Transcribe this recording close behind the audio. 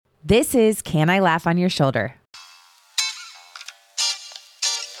This is Can I Laugh on Your Shoulder?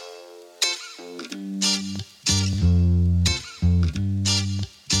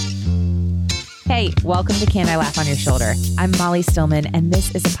 Hey, welcome to Can I Laugh on Your Shoulder? I'm Molly Stillman, and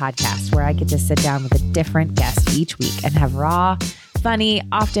this is a podcast where I get to sit down with a different guest each week and have raw, funny,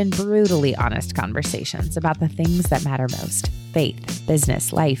 often brutally honest conversations about the things that matter most: faith,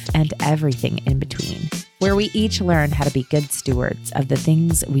 business, life, and everything in between, where we each learn how to be good stewards of the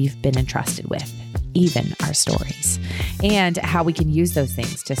things we've been entrusted with, even our stories, and how we can use those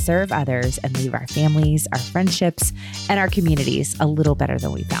things to serve others and leave our families, our friendships, and our communities a little better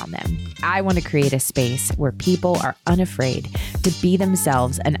than we found them. I want to create a space where people are unafraid to be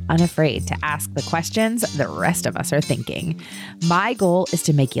themselves and unafraid to ask the questions the rest of us are thinking. My goal is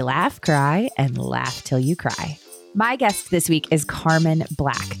to make you laugh, cry, and laugh till you cry. My guest this week is Carmen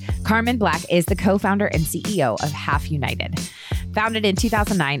Black. Carmen Black is the co-founder and CEO of Half United. Founded in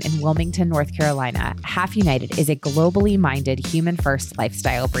 2009 in Wilmington, North Carolina, Half United is a globally minded, human-first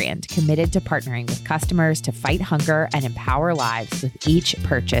lifestyle brand committed to partnering with customers to fight hunger and empower lives with each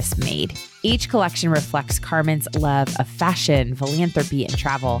purchase made. Each collection reflects Carmen's love of fashion, philanthropy, and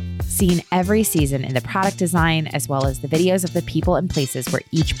travel, seen every season in the product design as well as the videos of the people and places where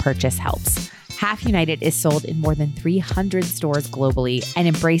each purchase helps. Half United is sold in more than 300 stores globally and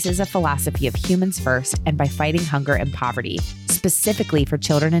embraces a philosophy of humans first and by fighting hunger and poverty, specifically for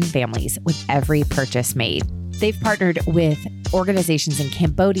children and families with every purchase made. They've partnered with organizations in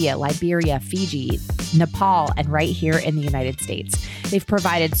Cambodia, Liberia, Fiji, Nepal, and right here in the United States. They've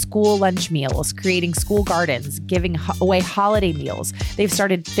provided school lunch meals, creating school gardens, giving away holiday meals. They've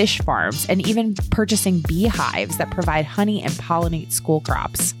started fish farms and even purchasing beehives that provide honey and pollinate school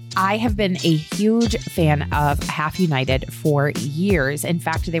crops. I have been a huge fan of Half United for years. In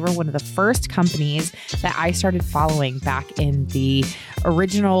fact, they were one of the first companies that I started following back in the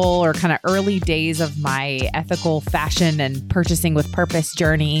original or kind of early days of my ethical fashion and purchasing with purpose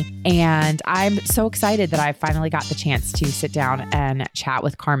journey. And I'm so excited that I finally got the chance to sit down and chat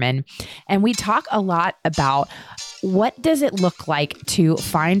with Carmen. And we talk a lot about what does it look like to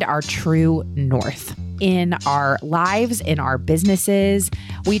find our true north in our lives, in our businesses.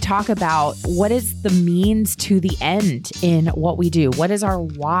 We talk about what is the means to the end in what we do. What is our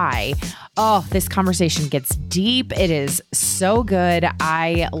why? Oh, this conversation gets deep. It is so good.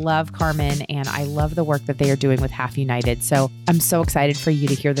 I love Carmen and I love the work that they are doing with Half United. So I'm so excited for you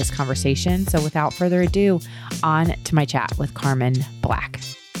to hear this conversation. So without further ado, on to my chat with Carmen Black.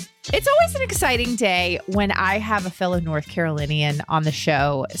 It's always an exciting day when I have a fellow North Carolinian on the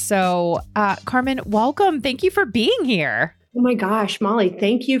show. So, Carmen, welcome. Thank you for being here. Oh my gosh, Molly,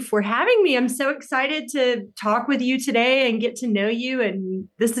 thank you for having me. I'm so excited to talk with you today and get to know you. And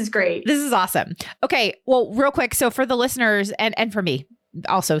this is great. This is awesome. Okay. Well, real quick. So for the listeners and for me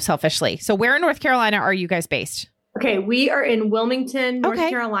also selfishly. So where in North Carolina are you guys based? Okay, we are in Wilmington, North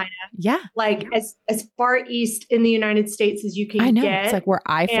Carolina. Yeah. Like as far east in the United States as you can get. I know. It's like where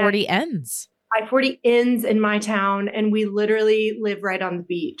I-40 ends. I-40 ends in my town, and we literally live right on the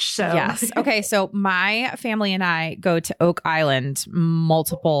beach. So yes. Okay. So my family and I go to Oak Island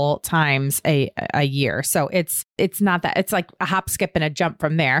multiple times a year. So it's not that, it's like a hop, skip, and a jump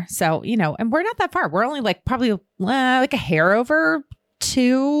from there. So, you know, and we're not that far. We're only like probably like a hair over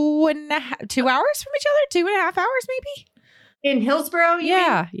 2 hours from each other, 2.5 hours maybe. In Hillsborough?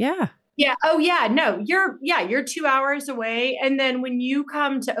 Yeah. Yeah. Oh yeah. No, you're 2 hours away. And then when you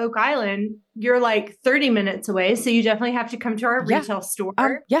come to Oak Island, you're like 30 minutes away. So you definitely have to come to our retail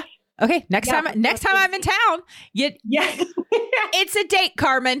store. Yeah. Okay. Next time I'm in town, it's a date,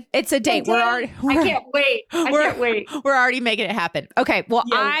 Carmen. It's a date. I can't wait. We're already making it happen. Okay. Well,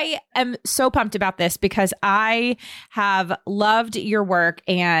 yeah. I am so pumped about this because I have loved your work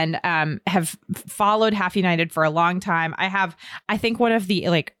and have followed Half United for a long time. I think one of the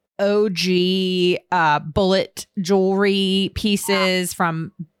like OG bullet jewelry pieces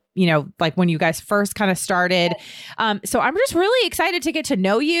from, you know, like when you guys first kind of started. So I'm just really excited to get to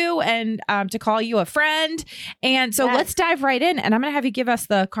know you and to call you a friend. And so let's dive right in. And I'm going to have you give us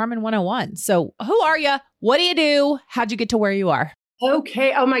the Carmen 101. So who are you? What do you do? How'd you get to where you are?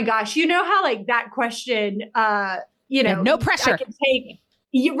 Okay. Oh my gosh. You know how like that question, no pressure.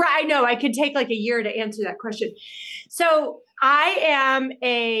 I know I could take like a year to answer that question. So I am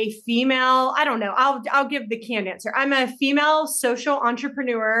a female, I don't know, I'll give the canned answer. I'm a female social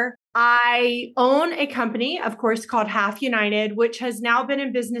entrepreneur. I own a company, of course, called Half United, which has now been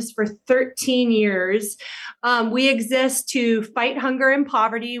in business for 13 years. We exist to fight hunger and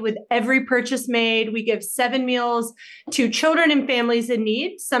poverty with every purchase made. We give 7 meals to children and families in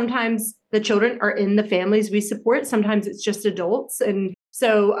need. Sometimes the children are in the families we support. Sometimes it's just adults. And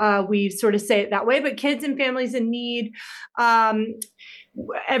So we sort of say it that way, but kids and families in need.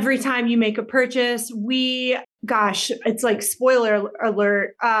 Every time you make a purchase, it's like spoiler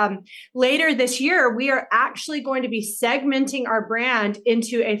alert. Later this year, we are actually going to be segmenting our brand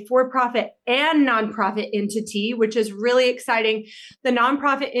into a for-profit and nonprofit entity, which is really exciting. The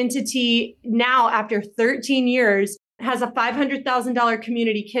nonprofit entity now, after 13 years, has a $500,000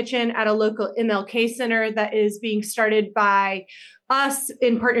 community kitchen at a local MLK center that is being started by us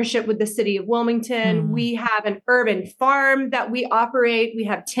in partnership with the city of Wilmington. We have an urban farm that we operate. We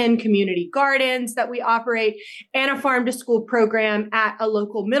have 10 community gardens that we operate and a farm to school program at a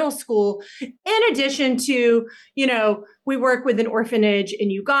local middle school. In addition to, we work with an orphanage in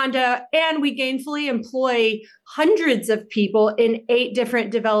Uganda, and we gainfully employ hundreds of people in 8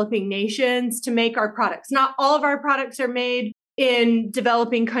 different developing nations to make our products. Not all of our products are made in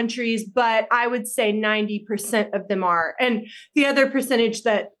developing countries, but I would say 90% of them are. And the other percentage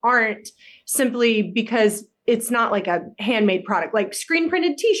that aren't, simply because it's not like a handmade product, like screen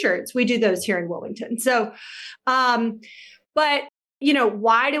printed t-shirts. We do those here in Wilmington. So, but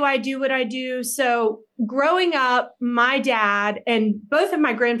why do I do what I do? So growing up, my dad and both of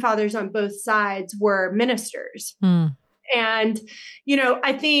my grandfathers on both sides were ministers. And,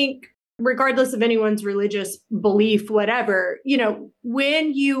 I think regardless of anyone's religious belief, whatever,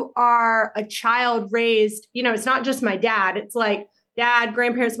 when you are a child raised, it's not just my dad. It's like dad,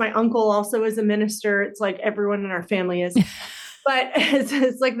 grandparents, my uncle also is a minister. It's like everyone in our family is. But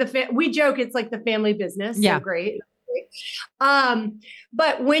it's like we joke, it's like the family business. Yeah. So great.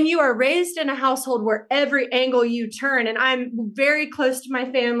 But when you are raised in a household where every angle you turn, and I'm very close to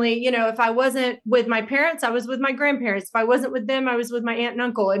my family, if I wasn't with my parents, I was with my grandparents. If I wasn't with them, I was with my aunt and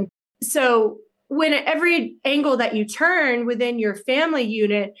uncle. And so when at every angle that you turn within your family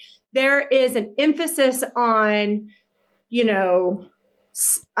unit, there is an emphasis on, I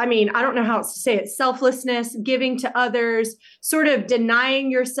don't know how else to say it, selflessness, giving to others, sort of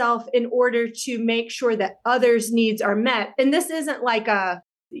denying yourself in order to make sure that others' needs are met. And this isn't like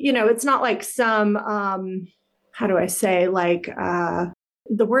it's not like some, how do I say,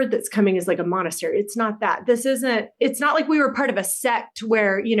 the word that's coming is like a monastery. It's not that. It's not like we were part of a sect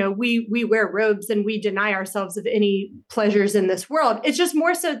where, we wear robes and we deny ourselves of any pleasures in this world. It's just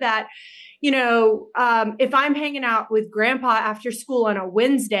more so that, if I'm hanging out with grandpa after school on a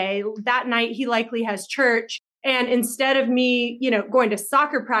Wednesday, that night he likely has church. And instead of me, going to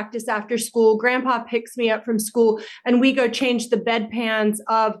soccer practice after school, grandpa picks me up from school and we go change the bedpans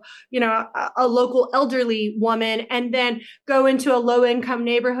of, a local elderly woman, and then go into a low income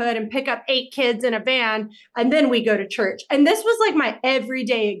neighborhood and pick up 8 kids in a van. And then we go to church. And this was like my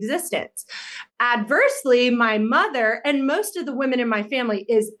everyday existence. Adversely, my mother and most of the women in my family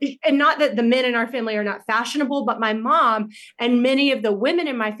and not that the men in our family are not fashionable, but my mom and many of the women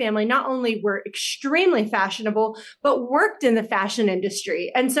in my family not only were extremely fashionable, but worked in the fashion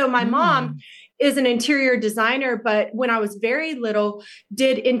industry. And so my mom is an interior designer, but when I was very little,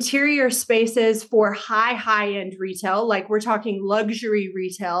 did interior spaces for high-end retail, like we're talking luxury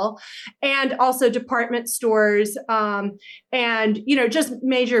retail, and also department stores, and, just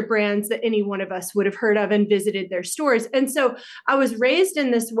major brands that any one of us would have heard of and visited their stores. And so I was raised in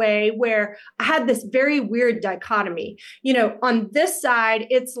this way where I had this very weird dichotomy. On this side,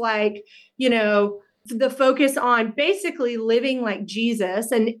 it's like, the focus on basically living like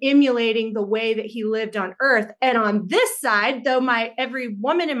Jesus and emulating the way that he lived on earth. And on this side, though every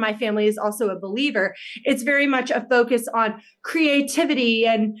woman in my family is also a believer, it's very much a focus on creativity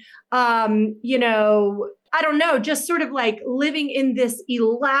and, I don't know, just sort of like living in this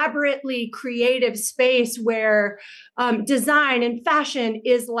elaborately creative space where design and fashion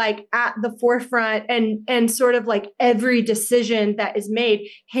is like at the forefront, and sort of like every decision that is made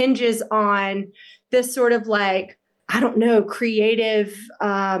hinges on this sort of like, I don't know, creative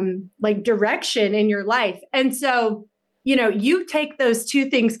like direction in your life. And so, you take those two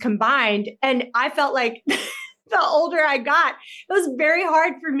things combined, and I felt like the older I got, it was very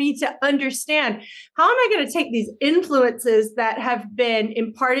hard for me to understand, how am I going to take these influences that have been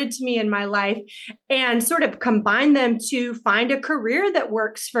imparted to me in my life and sort of combine them to find a career that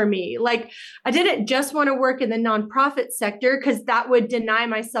works for me. Like, I didn't just want to work in the nonprofit sector because that would deny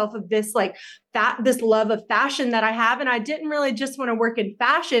myself of this this love of fashion that I have. And I didn't really just want to work in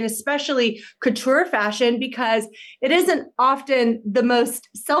fashion, especially couture fashion, because it isn't often the most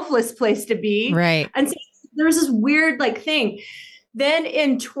selfless place to be. Right. And so there was this weird thing. Then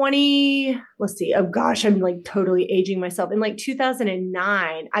in oh gosh, I'm like totally aging myself. In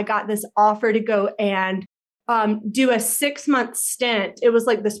 2009, I got this offer to go and do a 6-month stint. It was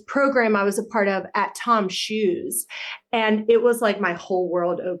like this program I was a part of at Tom's Shoes. And it was like my whole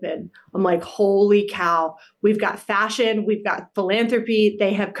world opened. I'm like, holy cow, we've got fashion, we've got philanthropy.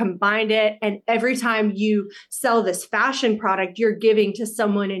 They have combined it. And every time you sell this fashion product, you're giving to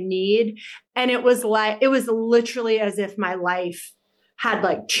someone in need. And it was literally as if my life had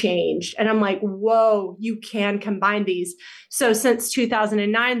like changed. And I'm like, whoa, you can combine these. So since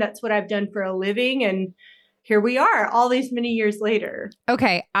 2009, that's what I've done for a living. And here we are all these many years later.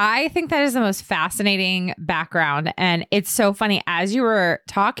 Okay. I think that is the most fascinating background. And it's so funny as you were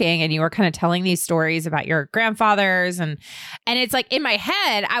talking and you were kind of telling these stories about your grandfathers and it's like in my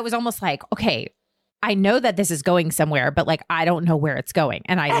head, I was almost like, okay, I know that this is going somewhere, but like, I don't know where it's going.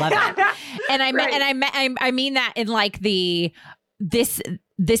 And I love it. And I mean that in like this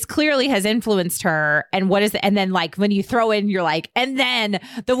clearly has influenced her. And what is it? And then like when you throw in, you're like, and then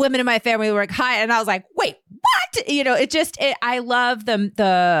the women in my family were like, hi. And I was like, wait, what? You know, I love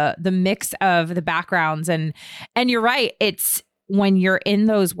the mix of the backgrounds and you're right. It's when you're in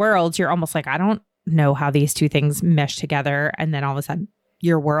those worlds, you're almost like, I don't know how these two things mesh together. And then all of a sudden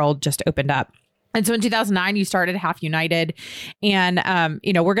your world just opened up. And so in 2009, you started Half United. And,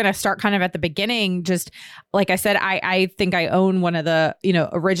 we're going to start kind of at the beginning. Just like I said, I think I own one of the,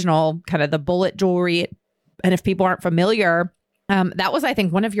 original kind of the bullet jewelry. And if people aren't familiar, that was, I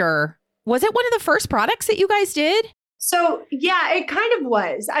think, was it one of the first products that you guys did? So yeah, it kind of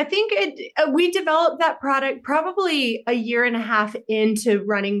was. I think we developed that product probably a year and a half into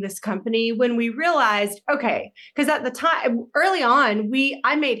running this company when we realized, okay, because at the time, early on,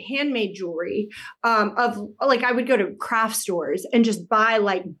 I made handmade jewelry of like, I would go to craft stores and just buy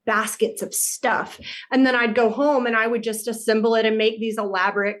like baskets of stuff. And then I'd go home and I would just assemble it and make these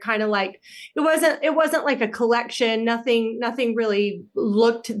elaborate kind of like, it wasn't like a collection. Nothing really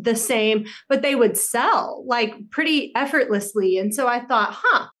looked the same, but they would sell like pretty effortlessly. And so I thought,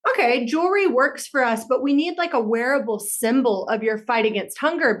 okay, jewelry works for us, but we need like a wearable symbol of your fight against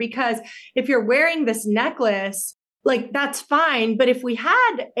hunger, because if you're wearing this necklace, like that's fine. But if we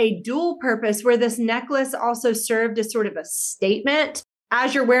had a dual purpose where this necklace also served as sort of a statement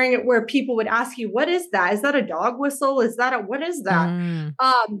as you're wearing it, where people would ask you, what is that? Is that a dog whistle? What is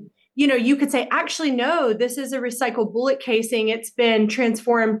that? You could say, actually, no, this is a recycled bullet casing. It's been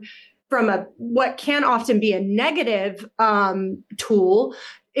transformed from what can often be a negative tool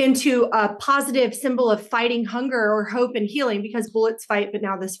into a positive symbol of fighting hunger or hope and healing, because bullets fight, but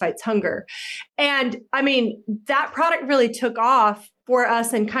now this fights hunger. And I mean, that product really took off for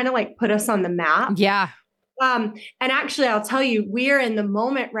us and kind of like put us on the map. Yeah. And actually, I'll tell you, we are in the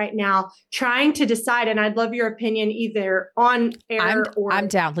moment right now trying to decide, and I'd love your opinion either on air or I'm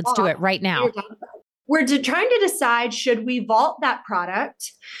down. Let's do it right now. We're trying to decide, should we vault that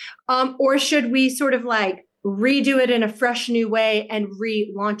product or should we sort of like redo it in a fresh new way and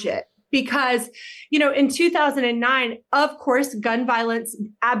relaunch it? Because, in 2009, of course, gun violence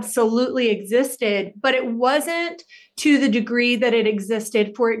absolutely existed, but it wasn't to the degree that it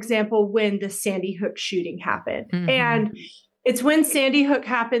existed, for example, when the Sandy Hook shooting happened. Mm-hmm. And it's when Sandy Hook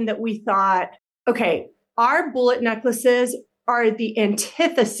happened that we thought, okay, our bullet necklaces are the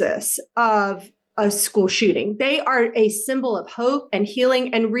antithesis of a school shooting. They are a symbol of hope and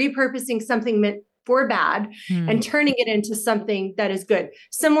healing and repurposing something meant for bad and turning it into something that is good.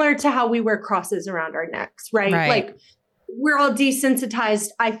 Similar to how we wear crosses around our necks, right? Like we're all desensitized,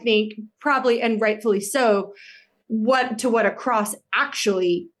 I think, probably and rightfully so, what a cross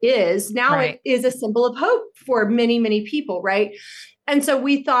actually is. Now it is a symbol of hope for many, many people, right? And so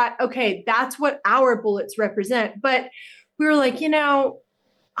we thought, okay, that's what our bullets represent. But we were like,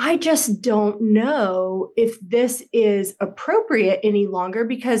 I just don't know if this is appropriate any longer,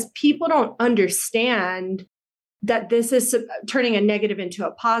 because people don't understand that this is turning a negative into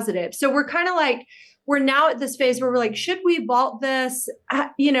a positive. So we're kind of like, we're now at this phase where we're like, should we vault this,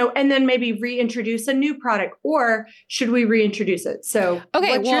 and then maybe reintroduce a new product, or should we reintroduce it? So,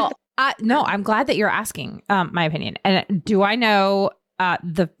 okay, well, no, I'm glad that you're asking my opinion. And do I know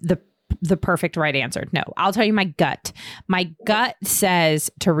the perfect right answer? No, I'll tell you my gut. My gut says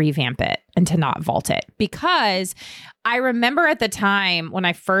to revamp it and to not vault it, because I remember at the time when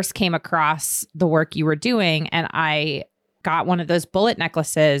I first came across the work you were doing and I got one of those bullet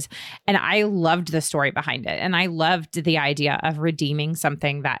necklaces and I loved the story behind it. And I loved the idea of redeeming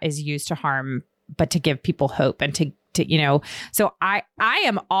something that is used to harm, but to give people hope and to so I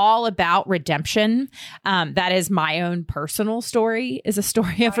am all about redemption. That is my own personal story, is a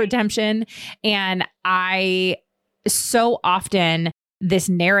story of redemption. And so often this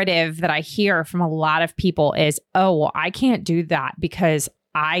narrative that I hear from a lot of people is, oh, well, I can't do that because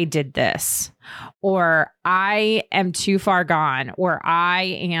I did this, or I am too far gone, or I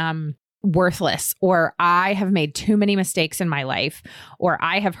am worthless, or I have made too many mistakes in my life, or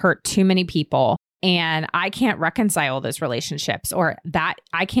I have hurt too many people and I can't reconcile those relationships, or that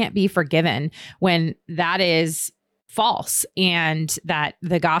I can't be forgiven, when that is false, and that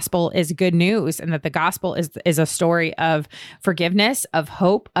the gospel is good news, and that the gospel is a story of forgiveness, of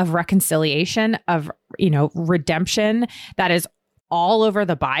hope, of reconciliation, of, redemption that is all over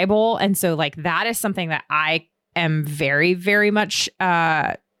the Bible. And so like that is something that I am very, very much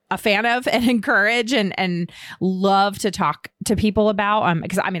a fan of and encourage and love to talk to people about.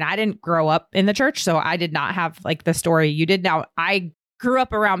 Because I didn't grow up in the church, so I did not have like the story you did. Now I grew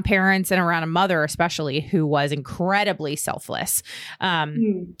up around parents and around a mother, especially, who was incredibly selfless.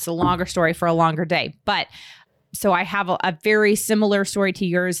 It's a longer story for a longer day, but so I have a very similar story to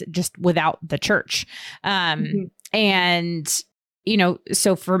yours, just without the church. And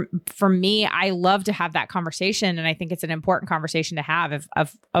so for me, I love to have that conversation. And I think it's an important conversation to have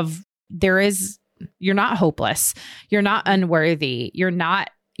of you're not hopeless. You're not unworthy. You're not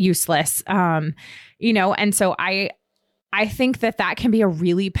useless. And so I think that can be a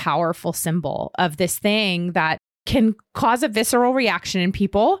really powerful symbol of this thing that can cause a visceral reaction in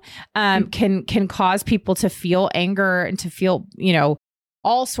people, can cause people to feel anger and to feel,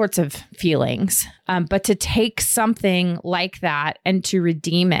 all sorts of feelings. But to take something like that and to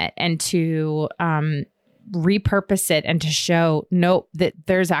redeem it and to repurpose it and to show, no, that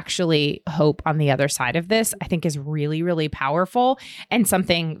there's actually hope on the other side of this, I think is really, really powerful, and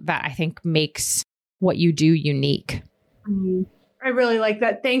something that I think makes what you do unique. I really like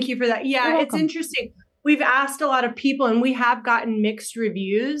that. Thank you for that. Yeah, it's interesting. We've asked a lot of people and we have gotten mixed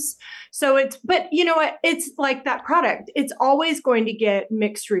reviews. So but you know what? It's like that product. It's always going to get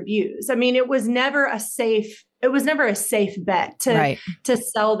mixed reviews. It was never a safe bet to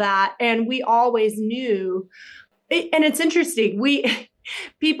sell that. And we always knew, and it's interesting.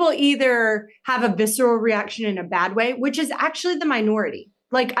 People either have a visceral reaction in a bad way, which is actually the minority.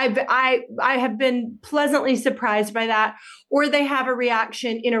 Like I have been pleasantly surprised by that, or they have a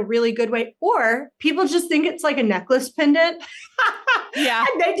reaction in a really good way, or people just think it's like a necklace pendant. Yeah.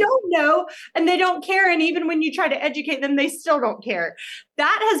 And they don't know and they don't care. And even when you try to educate them, they still don't care.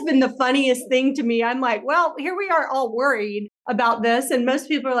 That has been the funniest thing to me. I'm like, well, here we are all worried about this. And most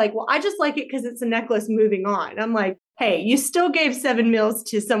people are like, well, I just like it because it's a necklace, moving on. I'm like, hey, you still gave 7 meals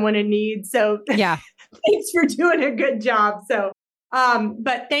to someone in need. So yeah, thanks for doing a good job. So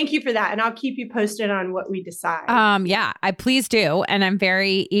but thank you for that. And I'll keep you posted on what we decide. Yeah, I please do. And I'm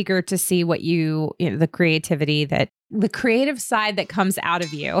very eager to see what the creativity the creative side that comes out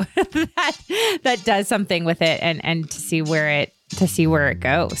of you that does something with it and to see where it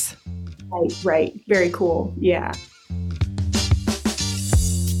goes. Right. Very cool. Yeah.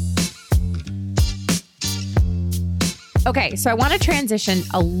 Okay. So I want to transition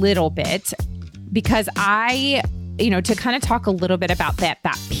a little bit because to kind of talk a little bit about that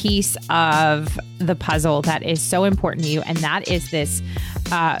piece of the puzzle that is so important to you. And that is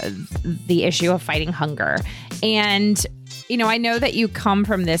the issue of fighting hunger. And, I know that you come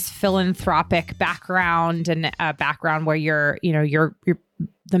from this philanthropic background and a background where you're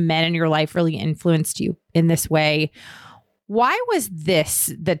the men in your life really influenced you in this way. Why was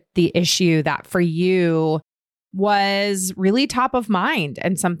this the issue that for you was really top of mind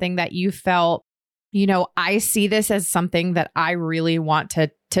and something that you felt, I see this as something that I really want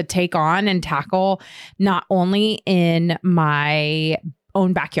to take on and tackle, not only in my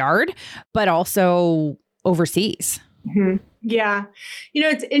own backyard, but also overseas? Mm-hmm. Yeah.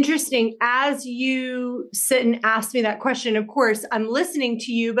 It's interesting as you sit and ask me that question. Of course, I'm listening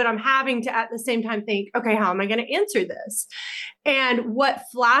to you, but I'm having to at the same time think, okay, how am I going to answer this? And what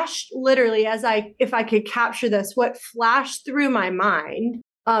flashed literally if I could capture this, what flashed through my mind,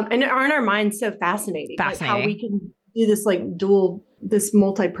 and aren't our minds so fascinating? Like how we can do this this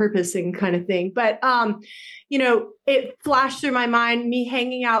multi-purposing kind of thing. But, it flashed through my mind, me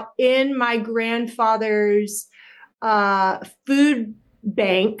hanging out in my grandfather's food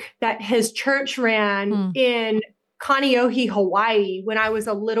bank that his church ran in Kaneohe, Hawaii, when I was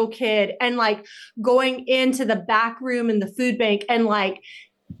a little kid, and like going into the back room in the food bank and I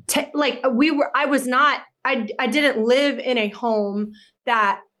didn't live in a home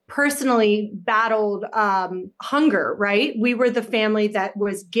that personally battled hunger, right? We were the family that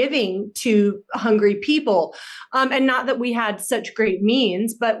was giving to hungry people. And not that we had such great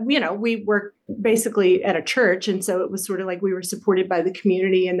means, but, we were basically at a church. And so it was sort of like we were supported by the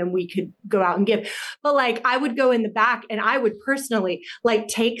community and then we could go out and give. But I would go in the back and I would personally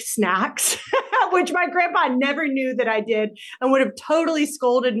take snacks, which my grandpa never knew that I did and would have totally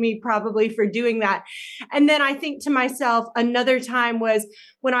scolded me probably for doing that. And then I think to myself, another time was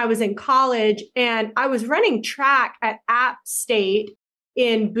when I was in college and I was running track at App State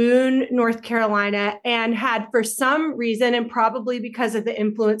in Boone, North Carolina, and had for some reason, and probably because of the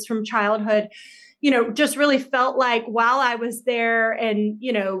influence from childhood, just really felt like while I was there and,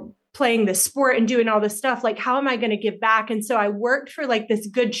 playing the sport and doing all this stuff, like, how am I going to give back? And so I worked for like this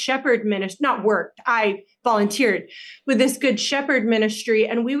Good Shepherd ministry, I volunteered with this Good Shepherd ministry,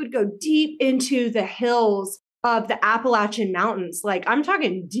 and we would go deep into the hills of the Appalachian Mountains. Like I'm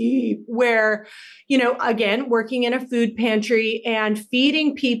talking deep where, again, working in a food pantry and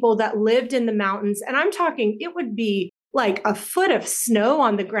feeding people that lived in the mountains. And I'm talking, it would be like a foot of snow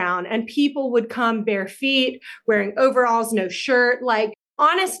on the ground and people would come bare feet, wearing overalls, no shirt, like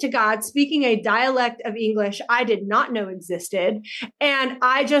honest to God, speaking a dialect of English I did not know existed. And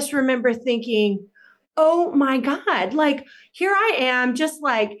I just remember thinking, oh my God, like here I am just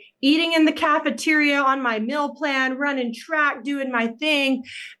like eating in the cafeteria on my meal plan, running track, doing my thing.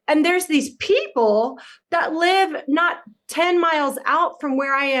 And there's these people that live not 10 miles out from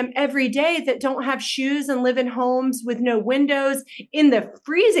where I am every day that don't have shoes and live in homes with no windows in the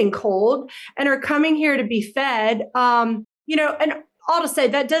freezing cold and are coming here to be fed. And all to say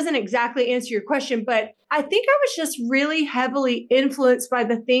that doesn't exactly answer your question, but I think I was just really heavily influenced by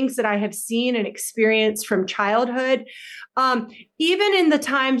the things that I have seen and experienced from childhood. Even in the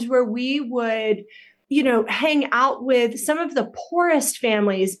times where we would, hang out with some of the poorest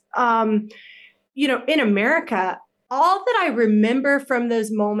families, in America. All that I remember from those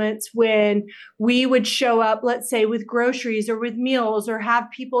moments when we would show up, let's say with groceries or with meals or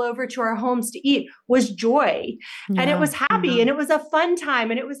have people over to our homes to eat was joy. Yeah. And it was happy and it was a fun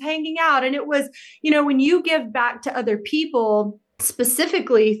time and it was hanging out. And it was, when you give back to other people,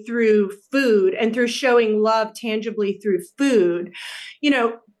 specifically through food and through showing love tangibly through food,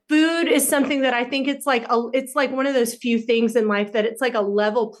 food is something that I think it's like one of those few things in life that it's like a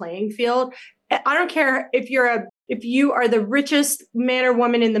level playing field. I don't care if you are the richest man or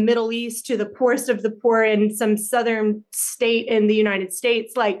woman in the Middle East to the poorest of the poor in some southern state in the United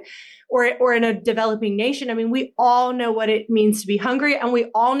States, or in a developing nation. I mean, we all know what it means to be hungry, and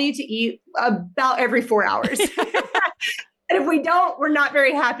we all need to eat about every 4 hours. And if we don't, we're not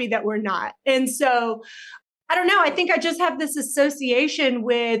very happy that we're not. And so I don't know. I think I just have this association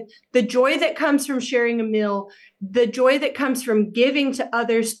with the joy that comes from sharing a meal, the joy that comes from giving to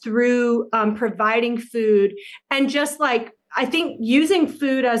others through providing food, and just like, I think using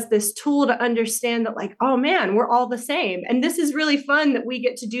food as this tool to understand that like, oh man, we're all the same. And this is really fun that we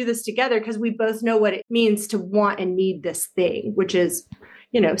get to do this together because we both know what it means to want and need this thing, which is,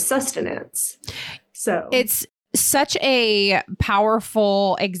 sustenance. So it's such a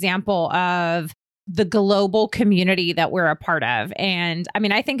powerful example of the global community that we're a part of. And I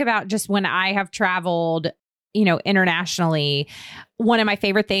mean, I think about just when I have traveled, internationally, one of my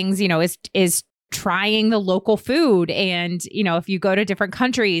favorite things, is trying the local food. And, if you go to different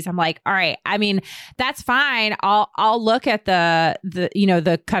countries, I'm like, all right, I mean, that's fine. I'll look at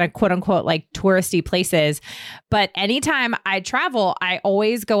the kind of quote unquote, like touristy places. But anytime I travel, I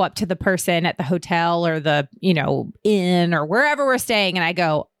always go up to the person at the hotel or the, inn or wherever we're staying. And I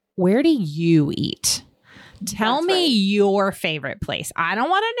go, where do you eat? Tell me your favorite place. I don't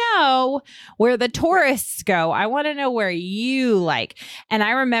want to know where the tourists go. I want to know where you like. And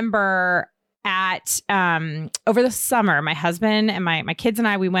I remember over the summer, my husband and my kids and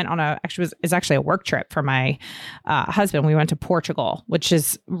I, we went on it's actually a work trip for my husband. We went to Portugal, which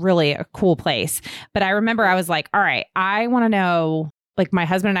is really a cool place. But I remember I was like, all right, I want to know, like my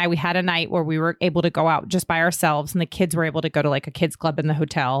husband and I, we had a night where we were able to go out just by ourselves and the kids were able to go to like a kids club in the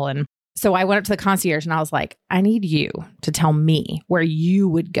hotel. And so I went up to the concierge and I was like, I need you to tell me where you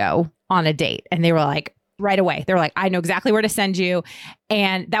would go on a date. And they were like, right away. They were like, I know exactly where to send you.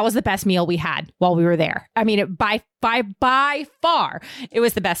 And that was the best meal we had while we were there. I mean, by far, it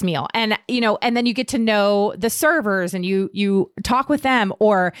was the best meal. And, and then you get to know the servers and you talk with them.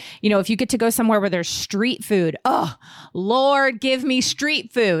 Or, if you get to go somewhere where there's street food, oh, Lord, give me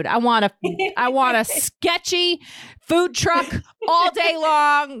street food. I want a sketchy food truck all day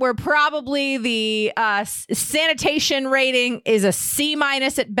long, where probably the sanitation rating is a C-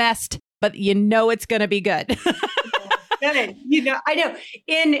 at best, but it's going to be good. I know.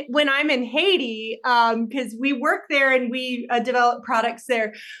 When I'm in Haiti, because we work there and we develop products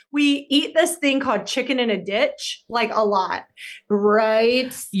there, we eat this thing called chicken in a ditch, like a lot,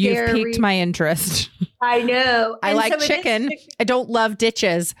 right? You've piqued my interest. I know. I like chicken. I don't love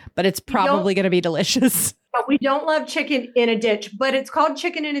ditches, but it's probably going to be delicious. But we don't love chicken in a ditch, but it's called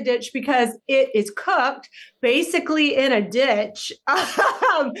chicken in a ditch because it is cooked basically in a ditch.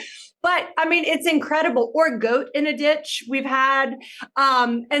 But I mean, it's incredible. Or goat in a ditch we've had.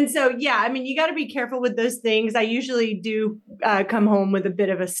 And so, yeah, I mean, you got to be careful with those things. I usually do come home with a bit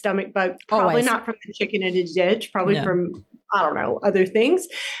of a stomach bug, probably Always. not from the chicken in a ditch, probably from, I don't know, other things,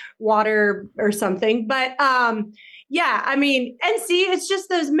 water or something. But yeah, I mean, and see, it's just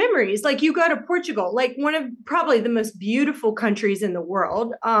those memories. Like you go to Portugal, like one of probably the most beautiful countries in the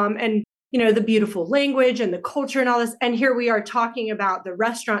world. And the beautiful language and the culture and all this. And here we are talking about the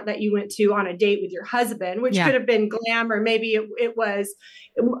restaurant that you went to on a date with your husband, which could have been glam, or maybe it was,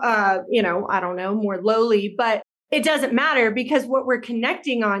 I don't know, more lowly, but it doesn't matter because what we're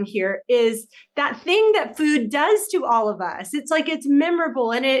connecting on here is that thing that food does to all of us. It's like, it's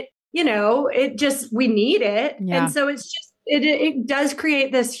memorable and it just, we need it. Yeah. And so it's just, it does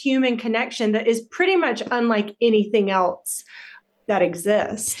create this human connection that is pretty much unlike anything else that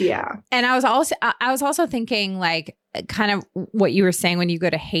exists. Yeah. And I was also thinking like kind of what you were saying when you go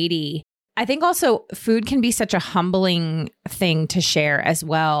to Haiti. I think also food can be such a humbling thing to share as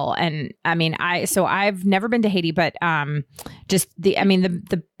well. And I mean, I've never been to Haiti, but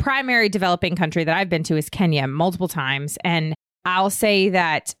the primary developing country that I've been to is Kenya multiple times. And I'll say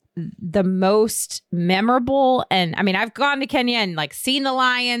that the most memorable, and I mean, I've gone to Kenya and like seen the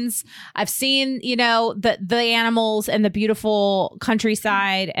lions. I've seen, the animals and the beautiful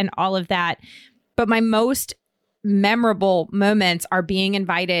countryside and all of that. But my most memorable moments are being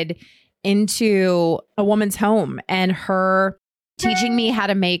invited into a woman's home and her teaching me how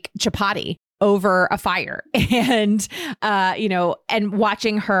to make chapati over a fire and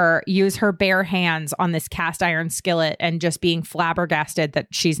watching her use her bare hands on this cast iron skillet and just being flabbergasted that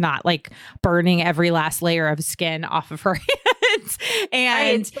she's not like burning every last layer of skin off of her hands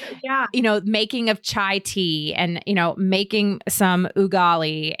and, making of chai tea and, making some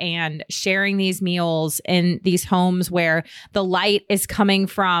ugali and sharing these meals in these homes where the light is coming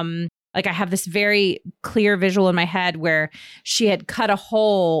from. Like I have this very clear visual in my head where she had cut a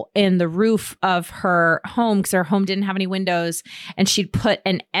hole in the roof of her home because her home didn't have any windows. And she'd put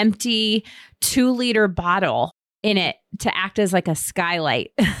an empty 2-liter bottle in it to act as like a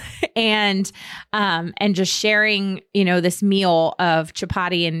skylight and just sharing, this meal of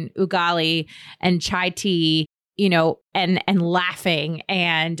chapati and ugali and chai tea, and laughing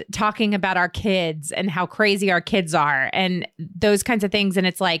and talking about our kids and how crazy our kids are and those kinds of things. And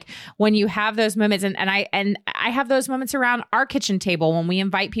it's like when you have those moments and I have those moments around our kitchen table when we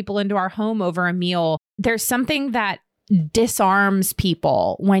invite people into our home over a meal, there's something that disarms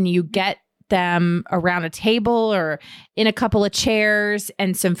people when you get them around a table or in a couple of chairs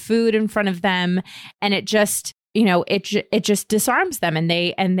and some food in front of them. And it just, it just disarms them and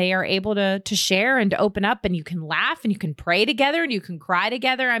they are able to share and to open up and you can laugh and you can pray together and you can cry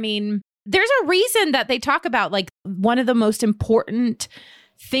together. I mean, there's a reason that they talk about like one of the most important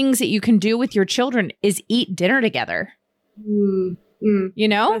things that you can do with your children is eat dinner together.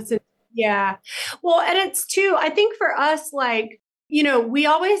 Yeah. Well, and it's too, I think for us, like, we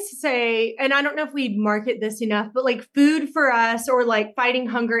always say, and I don't know if we market this enough, but like food for us or like fighting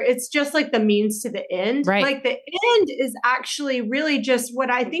hunger, it's just like the means to the end. Right. Like the end is actually really just what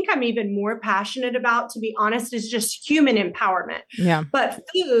I think I'm even more passionate about, to be honest, is just human empowerment. Yeah. But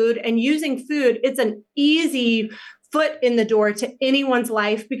food and using food, it's an easy foot in the door to anyone's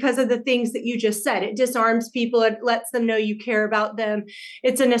life because of the things that you just said. It disarms people. It lets them know you care about them.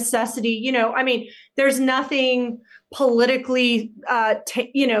 It's a necessity. I mean, there's nothing politically,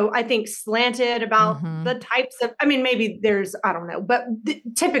 I think slanted about the types of, I mean, maybe there's, I don't know, but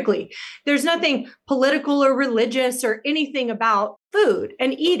typically there's nothing political or religious or anything about food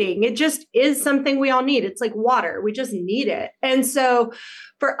and eating. It just is something we all need. It's like water. We just need it. And so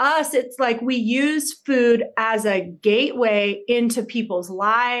for us, it's like we use food as a gateway into people's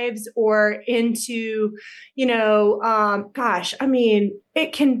lives or into, I mean,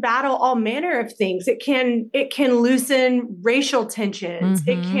 it can battle all manner of things. It can loosen racial tensions.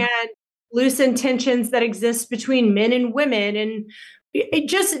 It can loosen tensions that exist between men and women. And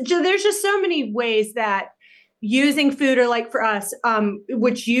there's just so many ways that using food, or like for us,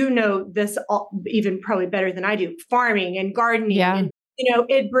 which this even probably better than I do, farming and gardening and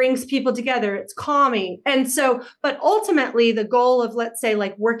it brings people together. It's calming. And so, but ultimately the goal of, let's say,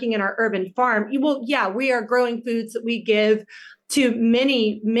 like working in our urban farm, we are growing foods that we give to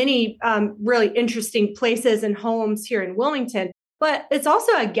many, many really interesting places and homes here in Wilmington. But it's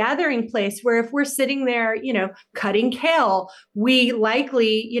also a gathering place where if we're sitting there, cutting kale, we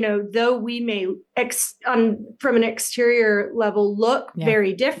likely, though we may from an exterior level look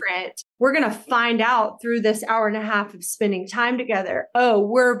very different, we're going to find out through this hour and a half of spending time together. Oh,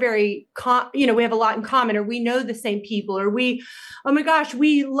 we're very, we have a lot in common, or we know the same people, or oh my gosh,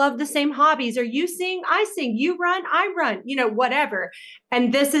 we love the same hobbies. Are you sing? I sing. You run? I run, whatever.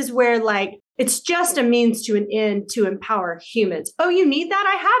 And this is where it's just a means to an end to empower humans. Oh, you need that?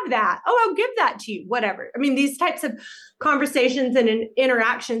 I have that. Oh, I'll give that to you. Whatever. I mean, these types of conversations and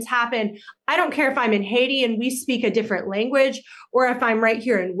interactions happen. I don't care if I'm in Haiti and we speak a different language, or if I'm right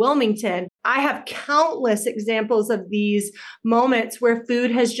here in Wilmington. I have countless examples of these moments where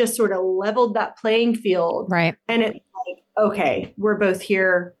food has just sort of leveled that playing field. Right. And it's okay, we're both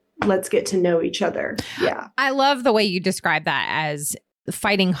here. Let's get to know each other. Yeah. I love the way you describe that as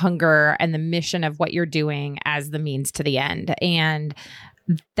fighting hunger and the mission of what you're doing as the means to the end. And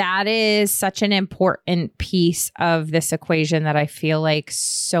that is such an important piece of this equation that I feel like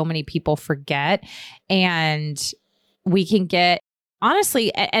so many people forget. And we can get,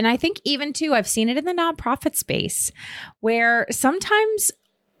 honestly, and I think even too, I've seen it in the nonprofit space where sometimes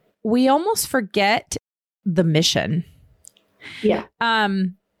we almost forget the mission. Yeah.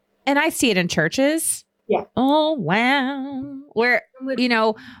 And I see it in churches. Yeah. Oh, wow. Where,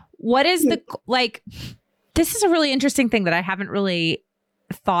 what is this is a really interesting thing that I haven't really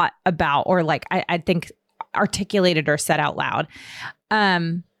thought about, or I think articulated or said out loud,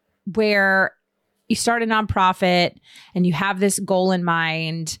 where you start a nonprofit and you have this goal in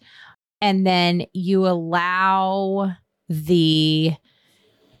mind, and then you allow the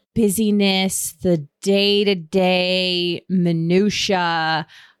busyness, the day-to-day minutia,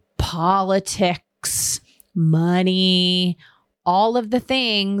 politics, money, all of the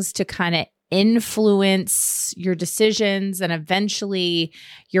things to kind of influence your decisions, and eventually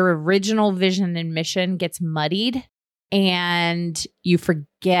your original vision and mission gets muddied and you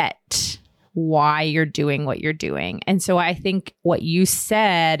forget why you're doing what you're doing. And so I think what you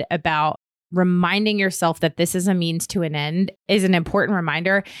said about reminding yourself that this is a means to an end is an important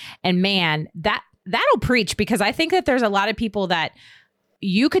reminder. And man, that'll preach, because I think that there's a lot of people that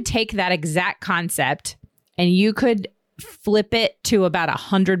you could take that exact concept and you could flip it to about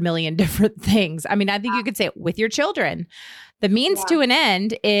 100 million different things. I mean, I think you could say it with your children. The means to an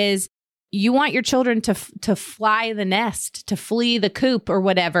end is you want your children to fly the nest, to flee the coop or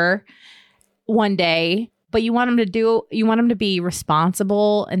whatever one day, but you want them to be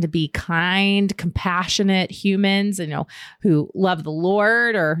responsible and to be kind, compassionate humans, who love the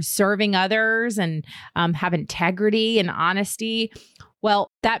Lord or serving others and have integrity and honesty. Well,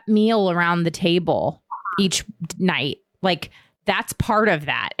 that meal around the table each night, that's part of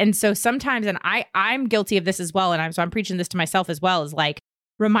that. And so sometimes, and I'm guilty of this as well, and I'm preaching this to myself as well, is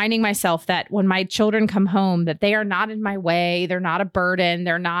reminding myself that when my children come home, that they are not in my way, they're not a burden,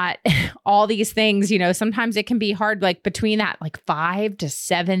 they're not all these things. Sometimes it can be hard, between that 5 to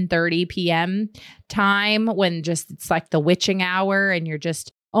 7:30 p.m. time, when just it's the witching hour and you're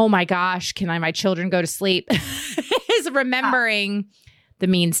just, oh my gosh, my children go to sleep, is remembering the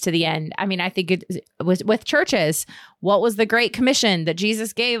means to the end. I mean, I think it was with churches. What was the Great Commission that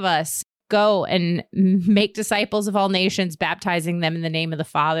Jesus gave us? Go and make disciples of all nations, baptizing them in the name of the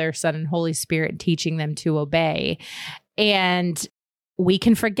Father, Son, and Holy Spirit, and teaching them to obey. And we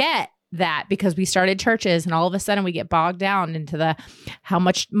can forget that because we started churches, and all of a sudden we get bogged down into how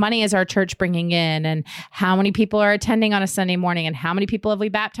much money is our church bringing in, and how many people are attending on a Sunday morning, and how many people have we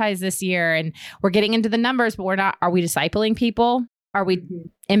baptized this year. And we're getting into the numbers, but are we discipling people? Are we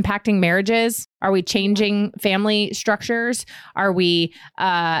impacting marriages? Are we changing family structures? Are we,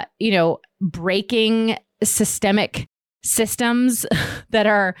 breaking systemic systems that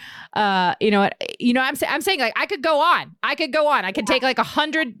are, I'm saying I could go on. I could take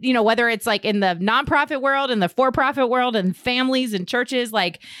 100, whether it's in the nonprofit world and the for-profit world and families and churches,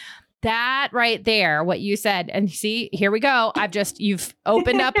 that right there, what you said. And see, here we go. You've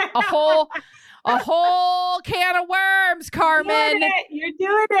opened up a whole can of worms, Carmen. You're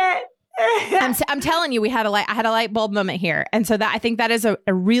doing it. I'm telling you, I had a light bulb moment here. And so I think that is a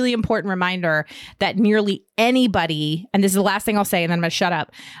really important reminder that nearly anybody, and this is the last thing I'll say, and then I'm going to shut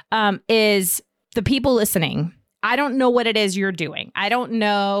up, is the people listening. I don't know what it is you're doing. I don't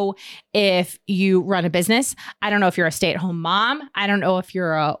know if you run a business. I don't know if you're a stay-at-home mom. I don't know if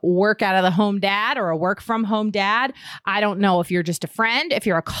you're a work out of the home dad or a work from home dad. I don't know if you're just a friend, if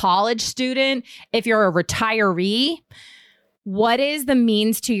you're a college student, if you're a retiree. What is the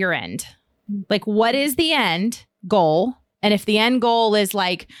means to your end? What is the end goal? And if the end goal is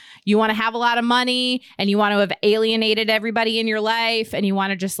you want to have a lot of money and you want to have alienated everybody in your life and you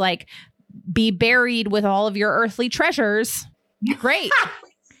want to just be buried with all of your earthly treasures, great.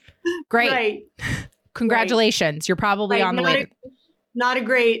 Great. Right. Congratulations. Right. You're probably on the way. Not a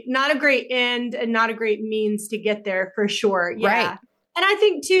great end and not a great means to get there for sure. Yeah. Right. And I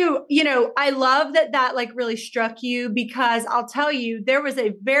think too, I love that like really struck you, because I'll tell you, there was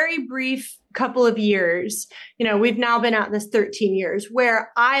a very brief couple of years, we've now been at this 13 years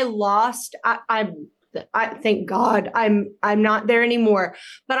where I lost, I thank God I'm not there anymore,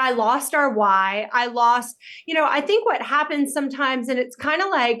 but I lost our why. I lost, I think what happens sometimes, and it's kind of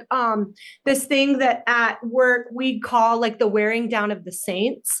like this thing that at work we call like the wearing down of the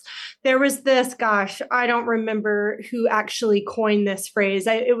saints. There was this, gosh, I don't remember who actually coined this phrase.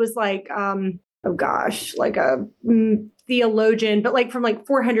 It was like, like a theologian, but like from like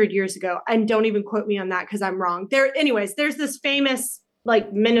 400 years ago. And don't even quote me on that because I'm wrong. There's this famous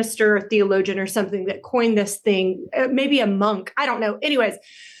like minister or theologian or something that coined this thing, maybe a monk. I don't know. Anyways,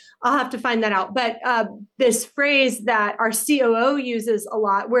 I'll have to find that out. But this phrase that our COO uses a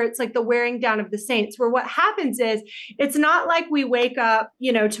lot, where it's like the wearing down of the saints, where what happens is it's not like we wake up,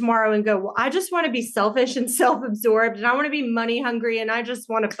 tomorrow and go, well, I just want to be selfish and self-absorbed and I want to be money hungry and I just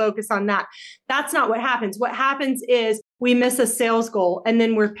want to focus on that. That's not what happens. What happens is we miss a sales goal and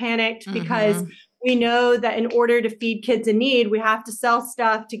then we're panicked because we know that in order to feed kids in need, we have to sell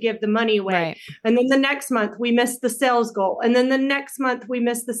stuff to give the money away. Right. And then the next month we miss the sales goal. And then the next month we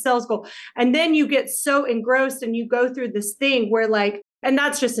miss the sales goal. And then you get so engrossed and you go through this thing where like, and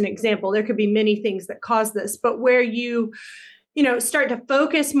that's just an example. There could be many things that cause this, but where you start to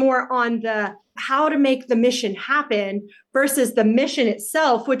focus more on the how to make the mission happen versus the mission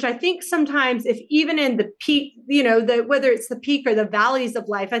itself, which I think sometimes if even in the peak, whether it's the peak or the valleys of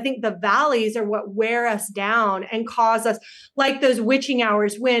life, I think the valleys are what wear us down and cause us like those witching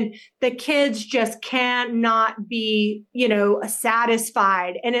hours when the kids just cannot be,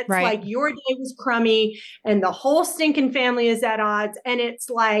 satisfied. And it's right. Like your day was crummy and the whole stinking family is at odds. And it's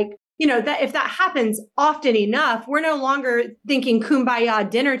like, that if that happens often enough, we're no longer thinking kumbaya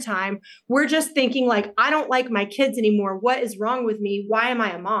dinner time. We're just thinking like, I don't like my kids anymore. What is wrong with me? Why am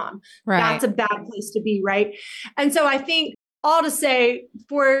I a mom? Right. That's a bad place to be. Right. And so I think all to say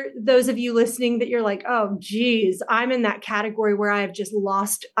for those of you listening that you're like, oh, geez, I'm in that category where I have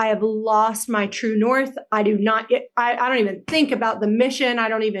lost my true north. I don't even think about the mission. I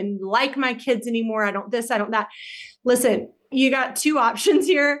don't even like my kids anymore. I don't that. Listen, you got two options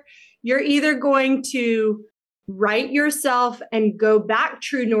here. You're either going to right yourself and go back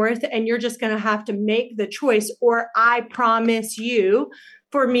true north, and you're just going to have to make the choice. Or I promise you,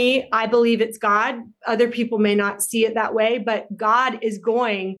 for me, I believe it's God. Other people may not see it that way, but God is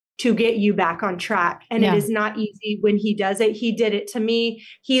going to get you back on track. And It is not easy when he does it. He did it to me.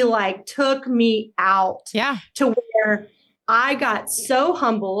 He like took me out to where I got so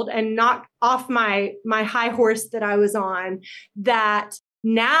humbled and knocked off my high horse that I was on that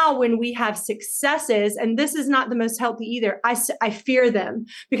now when we have successes, and this is not the most healthy either, I fear them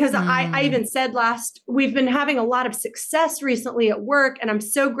because I even said we've been having a lot of success recently at work and I'm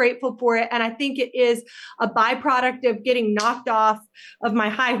so grateful for it. And I think it is a byproduct of getting knocked off of my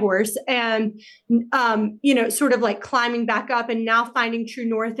high horse and, sort of like climbing back up and now finding true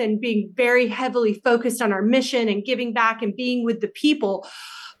north and being very heavily focused on our mission and giving back and being with the people.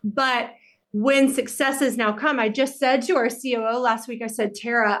 But when successes now come, I just said to our COO last week, I said,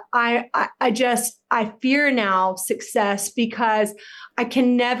 Tara, I fear now success because I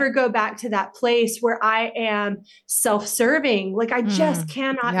can never go back to that place where I am self-serving. Like I just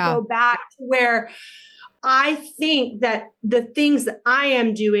cannot go back to where I think that the things that I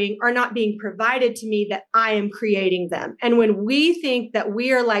am doing are not being provided to me, that I am creating them. And when we think that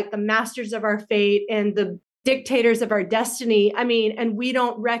we are like the masters of our fate and the dictators of our destiny, and we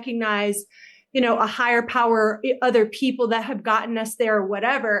don't recognize, a higher power, other people that have gotten us there or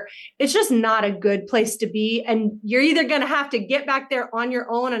whatever, it's just not a good place to be. And you're either going to have to get back there on your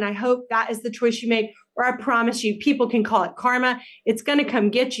own. And I hope that is the choice you make, or I promise you, people can call it karma. It's going to come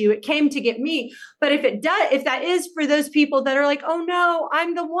get you. It came to get me. But if that is for those people that are like, oh no,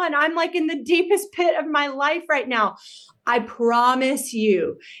 I'm the one, I'm like in the deepest pit of my life right now, I promise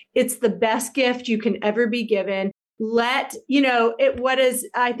you, it's the best gift you can ever be given. I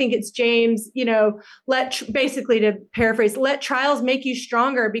think it's James, basically to paraphrase, let trials make you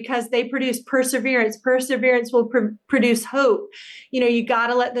stronger because they produce perseverance. Perseverance will produce hope. You got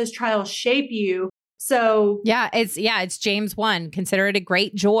to let those trials shape you. So it's James 1. Consider it a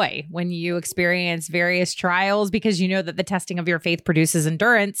great joy when you experience various trials because you know that the testing of your faith produces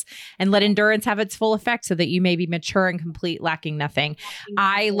endurance, and let endurance have its full effect so that you may be mature and complete, lacking nothing.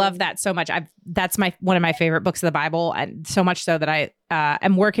 I love that so much. That's one of my favorite books of the Bible, and so much so that I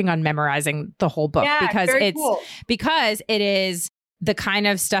am working on memorizing the whole book because it is the kind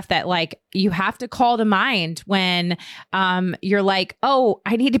of stuff that like you have to call to mind when you're like, oh,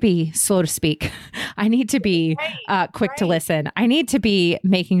 I need to be slow to speak. I need to be quick to listen. I need to be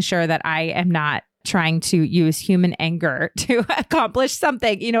making sure that I am not trying to use human anger to accomplish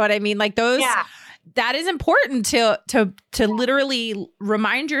something. You know what I mean? Like those, that is important to literally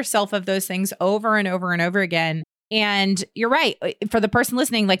remind yourself of those things over and over and over again. And you're right. For the person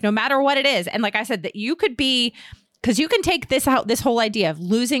listening, like no matter what it is. And like I said, that you could be, because you can take this out, this whole idea of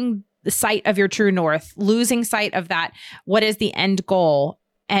losing the sight of your true north, losing sight of that. What is the end goal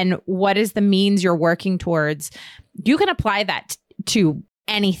and what is the means you're working towards? You can apply that to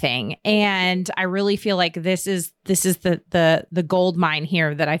anything. And I really feel like this is the gold mine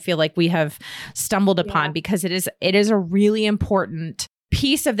here that I feel like we have stumbled upon because it is a really important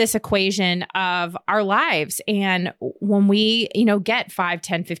piece of this equation of our lives. And when we, get 5,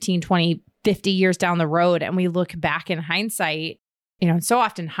 10, 15, 20, 50 years down the road and we look back in hindsight, so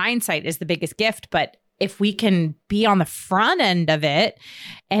often hindsight is the biggest gift, but if we can be on the front end of it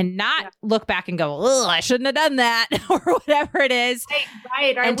and not look back and go, oh, I shouldn't have done that or whatever it is.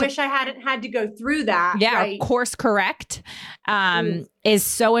 Right. I wish I hadn't had to go through that. Yeah. Right. Course correct is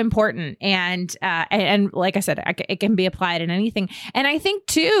so important. And like I said, it can be applied in anything. And I think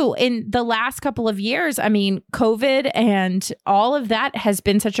too, in the last couple of years, I mean, COVID and all of that has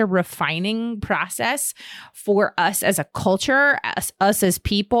been such a refining process for us as a culture, us as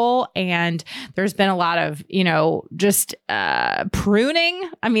people. And there's been a lot of, just pruning.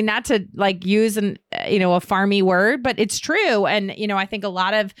 I mean, not to like use a farmy word, but it's true. And, I think a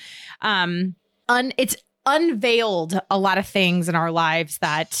lot of, it's unveiled a lot of things in our lives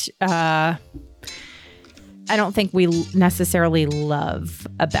that, I don't think we necessarily love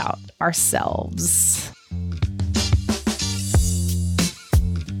about ourselves.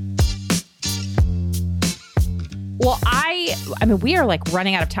 Well, I mean, we are like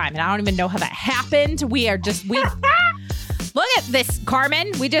running out of time and I don't even know how that happened. We look at this,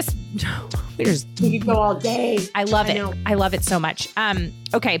 Carmen. We could go all day. I love it. I love it so much.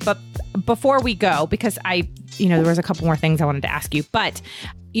 Okay. But before we go, because there was a couple more things I wanted to ask you, but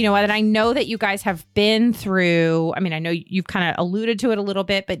and I know that you guys have been through, I mean, I know you've kind of alluded to it a little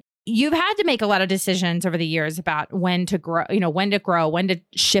bit, but you've had to make a lot of decisions over the years about when to grow, when to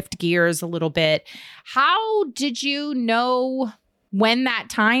shift gears a little bit. How did you know when that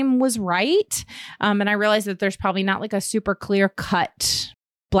time was right? And I realize that there's probably not like a super clear cut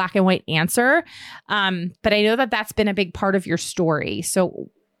black and white answer. But I know that that's been a big part of your story.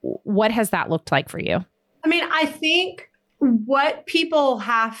 So what has that looked like for you? I mean, I think what people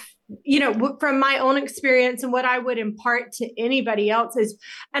have, from my own experience and what I would impart to anybody else is,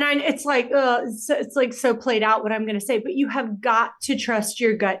 and it's like so played out what I'm going to say, but you have got to trust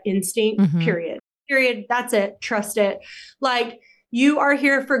your gut instinct, period. That's it. Trust it. Like, you are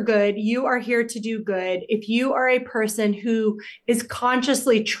here for good. You are here to do good. If you are a person who is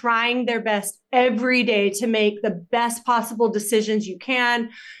consciously trying their best every day to make the best possible decisions you can,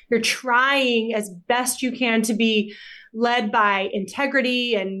 you're trying as best you can to be led by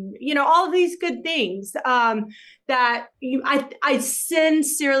integrity and, all of these good things that I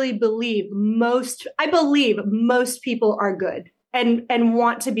sincerely believe most people are good. And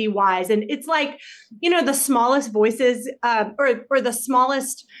want to be wise. And it's like, the smallest voices or the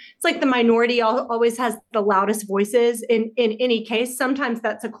smallest, it's like the minority always has the loudest voices in any case. Sometimes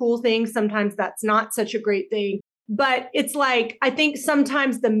that's a cool thing. Sometimes that's not such a great thing. But it's like, I think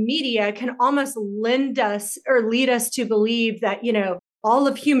sometimes the media can almost lead us to believe that, all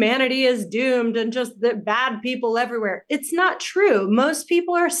of humanity is doomed and just the bad people everywhere. It's not true. Most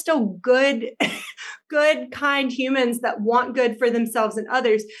people are still good, kind humans that want good for themselves and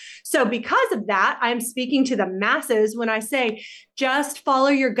others. So because of that, I'm speaking to the masses when I say, just follow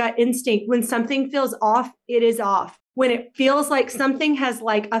your gut instinct. When something feels off, it is off. When it feels like something has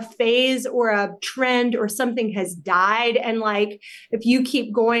like a phase or a trend or something has died. And like, if you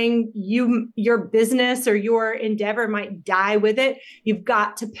keep going, your business or your endeavor might die with it. You've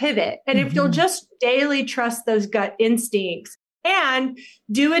got to pivot. And if you'll just daily trust those gut instincts and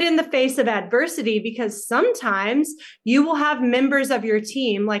do it in the face of adversity, because sometimes you will have members of your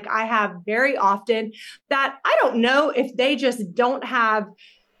team, like I have very often, that I don't know if they just don't have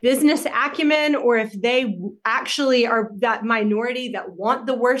business acumen or if they actually are that minority that want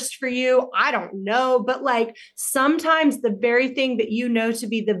the worst for you. I don't know. But like sometimes the very thing that to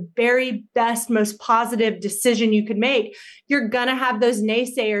be the very best, most positive decision you could make, you're going to have those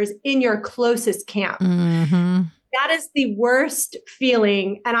naysayers in your closest camp. That is the worst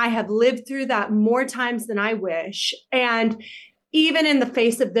feeling. And I have lived through that more times than I wish. And even in the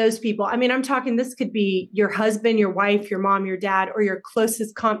face of those people, I mean, I'm talking, this could be your husband, your wife, your mom, your dad, or your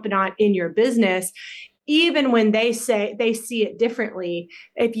closest confidant in your business. Even when they say they see it differently,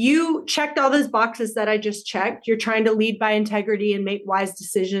 if you checked all those boxes that I just checked, you're trying to lead by integrity and make wise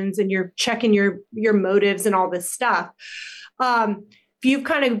decisions, and you're checking your motives and all this stuff. If you've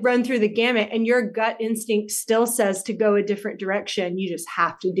kind of run through the gamut and your gut instinct still says to go a different direction, you just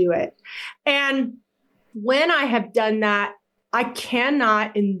have to do it. And when I have done that, I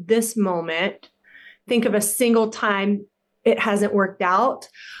cannot in this moment think of a single time it hasn't worked out.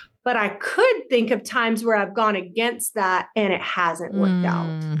 But I could think of times where I've gone against that and it hasn't worked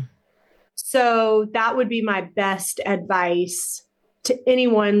out. So that would be my best advice to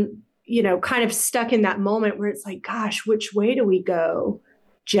anyone, you know, kind of stuck in that moment where it's like, gosh, which way do we go?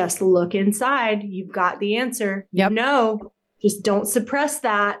 Just look inside. You've got the answer. Yep. No, just don't suppress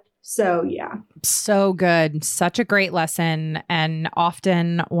that. So, yeah. So good. Such a great lesson, and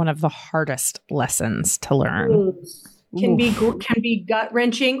often one of the hardest lessons to learn. Can be gut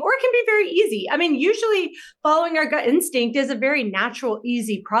wrenching, or it can be very easy. I mean, usually following our gut instinct is a very natural,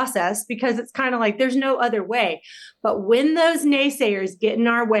 easy process because it's kind of like there's no other way. But when those naysayers get in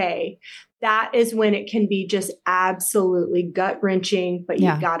our way, that is when it can be just absolutely gut wrenching, but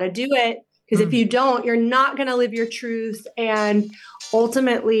you got to do it, because if you don't, you're not going to live your truth. And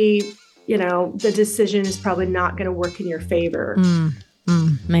ultimately, you know, the decision is probably not going to work in your favor.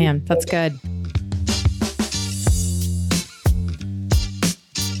 Man, that's good.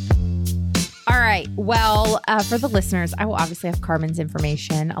 All right. Well, for the listeners, I will obviously have Carmen's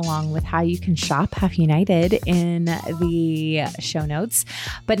information along with how you can shop Half United in the show notes.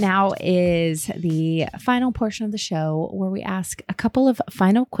 But now is the final portion of the show where we ask a couple of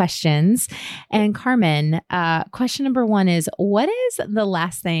final questions. And Carmen, question number one is, what is the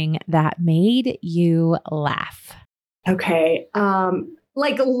last thing that made you laugh? Okay.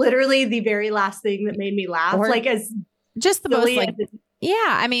 Like literally the very last thing that made me laugh, or like as just the most like... Yeah.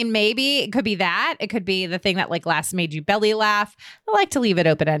 I mean, maybe it could be that. It could be the thing that like last made you belly laugh. I like to leave it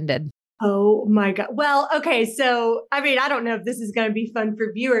open-ended. Oh my God. Well, okay. So, I mean, I don't know if this is going to be fun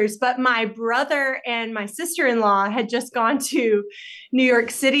for viewers, but my brother and my sister-in-law had just gone to New York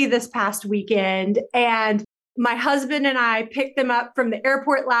City this past weekend, and my husband and I picked them up from the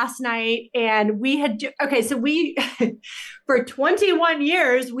airport last night, and we had, so we, for 21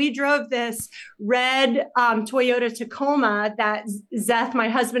 years, we drove this red Toyota Tacoma that Zeth, my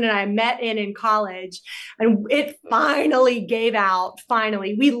husband, and I met in college, and it finally gave out.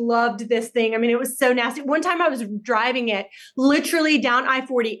 Finally, we loved this thing. I mean, it was so nasty. One time I was driving it literally down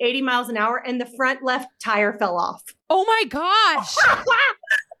I-40, 80 miles an hour, and the front left tire fell off. Oh my gosh.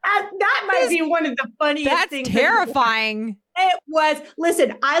 That might be one of the funniest things. That's terrifying. It was.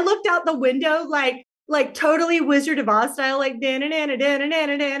 Listen, I looked out the window like totally Wizard of Oz style, like and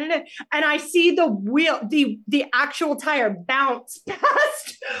I see the wheel, the actual tire bounce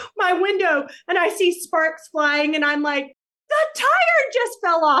past my window, and I see sparks flying, and I'm like, the tire just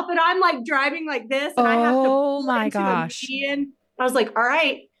fell off, and I'm like driving like this, and I have to pull my into gosh. a median. I was like, all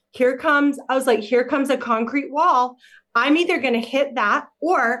right, here comes a concrete wall. I'm either going to hit that,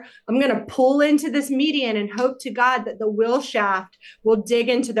 or I'm going to pull into this median and hope to God that the wheel shaft will dig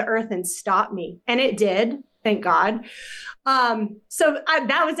into the earth and stop me. And it did, thank God. That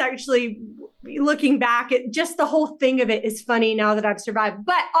was actually, looking back at just the whole thing of it is funny now that I've survived.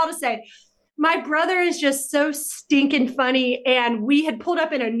 But I'll just say, my brother is just so stinking funny. And we had pulled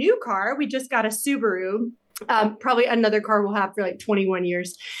up in a new car. We just got a Subaru, probably another car we'll have for like 21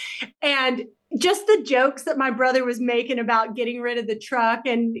 years. And just the jokes that my brother was making about getting rid of the truck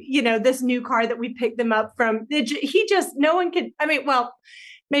and, you know, this new car that we picked them up from, no one could, I mean, well,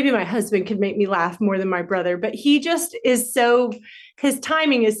 maybe my husband could make me laugh more than my brother, but he just is his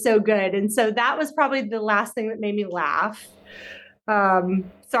timing is so good. And so that was probably the last thing that made me laugh.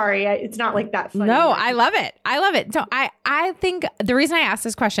 Sorry, it's not like that funny. No, I love it. I love it. So I think the reason I ask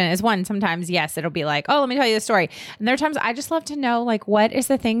this question is, one, sometimes, yes, it'll be like, oh, let me tell you the story. And there are times I just love to know, like, what is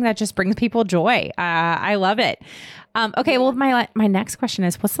the thing that just brings people joy? I love it. Okay, well, my next question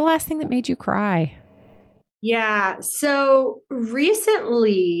is, what's the last thing that made you cry? Yeah. So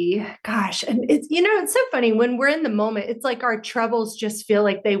recently, gosh, and it's, you know, it's so funny when we're in the moment, it's like our troubles just feel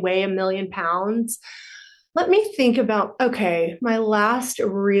like they weigh 1,000,000 pounds. Let me think about, okay, my last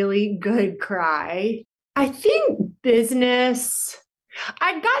really good cry. I think business,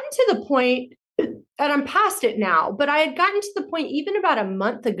 I'd gotten to the point, and I'm past it now, but I had gotten to the point even about a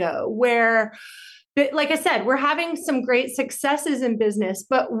month ago where, like I said, we're having some great successes in business,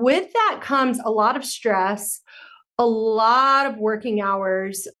 but with that comes a lot of stress, a lot of working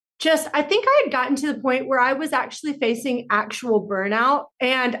hours, I think I had gotten to the point where I was actually facing actual burnout,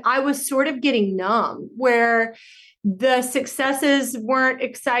 and I was sort of getting numb, where the successes weren't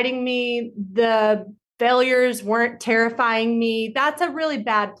exciting me, the failures weren't terrifying me. That's a really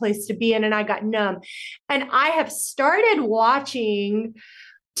bad place to be in. And I got numb. And I have started watching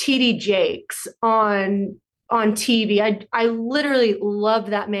TD Jakes on TV. I literally love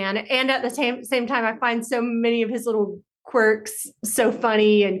that man. And at the same time, I find so many of his little quirks so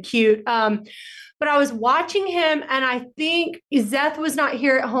funny and cute. But I was watching him, and I think Zeth was not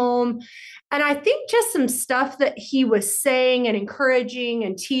here at home. And I think just some stuff that he was saying and encouraging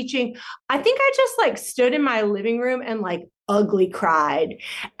and teaching, I think I just like stood in my living room and like ugly cried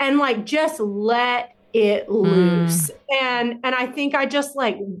and like just let it loose. And I think I just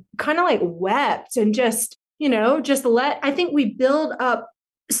like kind of like wept and just, I think we build up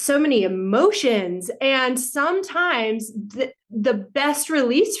so many emotions, and sometimes the best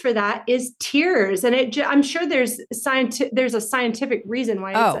release for that is tears. And I'm sure there's a scientific reason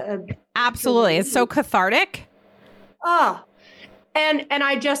why. Absolutely. It's so cathartic. And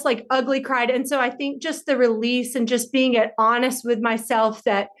I just like ugly cried. And so I think just the release and just being honest with myself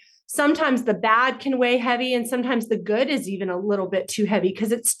that sometimes the bad can weigh heavy and sometimes the good is even a little bit too heavy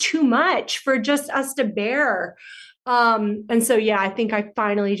because it's too much for just us to bear. And so, I think I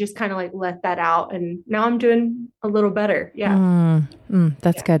finally just kind of like let that out, and now I'm doing a little better. Yeah.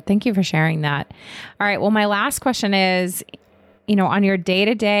 That's good. Thank you for sharing that. All right. Well, my last question is, on your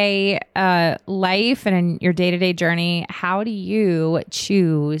day-to-day life and in your day-to-day journey, how do you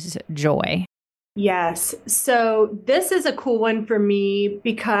choose joy? Yes. So this is a cool one for me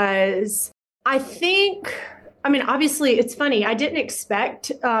because obviously it's funny. I didn't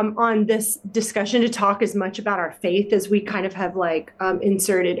expect on this discussion to talk as much about our faith as we kind of have like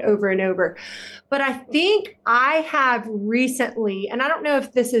inserted over and over. But I think I have recently, and I don't know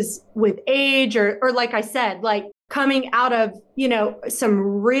if this is with age or like I said, like coming out of, some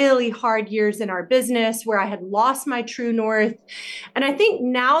really hard years in our business where I had lost my true north. And I think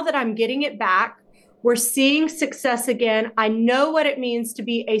now that I'm getting it back, we're seeing success again. I know what it means to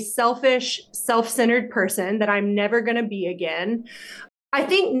be a selfish, self-centered person that I'm never going to be again. I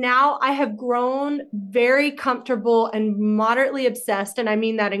think now I have grown very comfortable and moderately obsessed. And I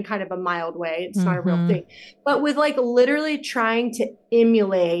mean that in kind of a mild way. It's not a real thing, but with like literally trying to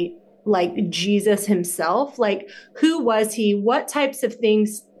emulate like Jesus himself. Like, who was he? What types of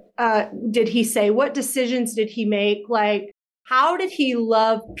things did he say? What decisions did he make? Like, how did he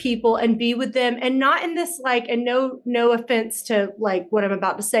love people and be with them? And not in this like, and no offense to like what I'm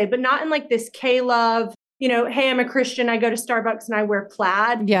about to say, but not in like this K-love, hey, I'm a Christian, I go to Starbucks and I wear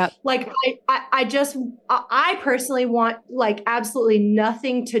plaid. Yeah. Like I personally want like absolutely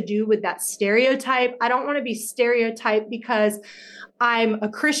nothing to do with that stereotype. I don't want to be stereotyped because I'm a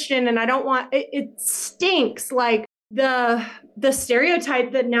Christian, and I don't want, it stinks. Like the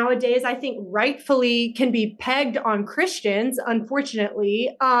stereotype that nowadays I think rightfully can be pegged on Christians,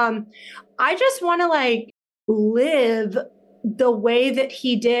 unfortunately. I just want to like live the way that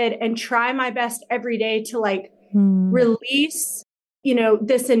he did and try my best every day to like release,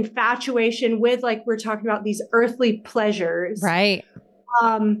 this infatuation with, like we're talking about, these earthly pleasures. Right.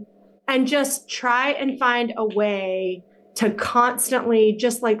 And just try and find a way to constantly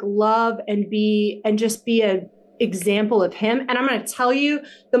just like love and be a example of him. And I'm going to tell you,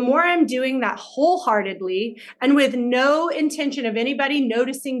 the more I'm doing that wholeheartedly and with no intention of anybody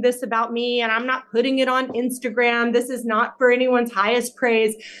noticing this about me, and I'm not putting it on Instagram, this is not for anyone's highest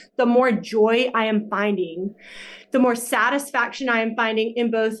praise, the more joy I am finding, the more satisfaction I am finding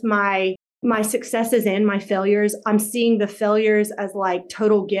in both my successes and my failures. I'm seeing the failures as like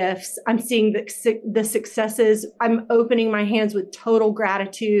total gifts. I'm seeing the successes. I'm opening my hands with total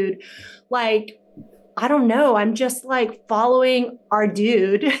gratitude. Like, I don't know. I'm just like following our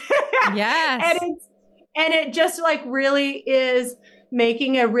dude. Yes. and it just like really is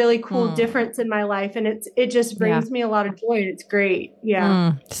making a really cool difference in my life. And it just brings me a lot of joy, and it's great.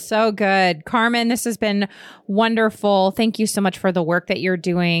 Yeah. So good. Carmen, this has been wonderful. Thank you so much for the work that you're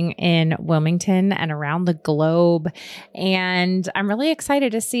doing in Wilmington and around the globe. And I'm really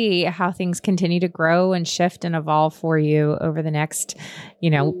excited to see how things continue to grow and shift and evolve for you over the next,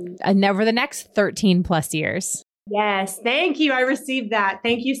 over the next 13 plus years. Yes. Thank you. I received that.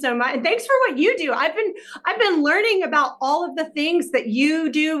 Thank you so much. And thanks for what you do. I've been learning about all of the things that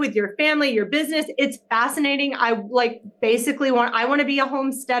you do with your family, your business. It's fascinating. I want to be a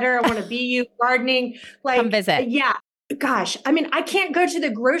homesteader. I want to be you gardening. Like, come visit. Yeah. Gosh. I mean, I can't go to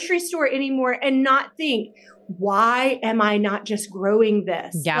the grocery store anymore and not think, why am I not just growing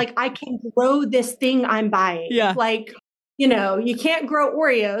this? Yeah. Like, I can grow this thing I'm buying. Yeah. Like, you can't grow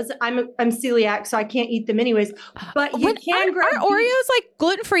Oreos. I'm celiac, so I can't eat them anyways. But you can grow. Are Oreos like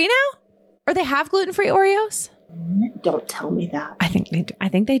gluten-free now? Or they have gluten-free Oreos? Don't tell me that. I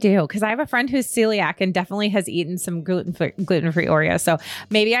think they do. Because I have a friend who's celiac and definitely has eaten some gluten-free Oreos. So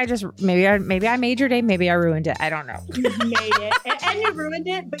maybe I made your day. Maybe I ruined it. I don't know. You made it. And you ruined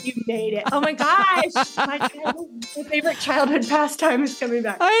it, but you made it. Oh my gosh. My favorite childhood pastime is coming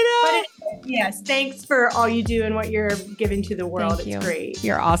back. I know. But yes. Thanks for all you do and what you're giving to the world. Thank you. It's great.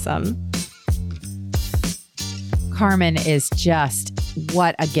 You're awesome. Carmen is just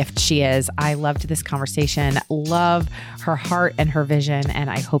what a gift she is. I loved this conversation, love her heart and her vision, and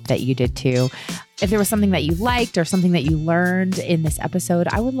I hope that you did too. If there was something that you liked or something that you learned in this episode,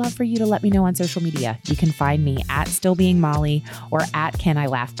 I would love for you to let me know on social media. You can find me at Still Being Molly or at Can I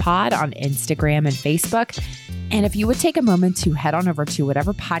Laugh Pod on Instagram and Facebook. And if you would take a moment to head on over to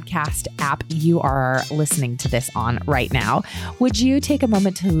whatever podcast app you are listening to this on right now, would you take a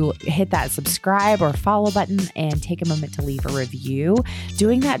moment to hit that subscribe or follow button and take a moment to leave a review?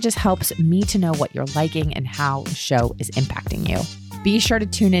 Doing that just helps me to know what you're liking and how the show is impacting you. Be sure to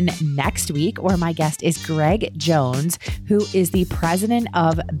tune in next week where my guest is Greg Jones, who is the president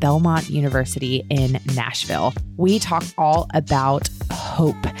of Belmont University in Nashville. We talk all about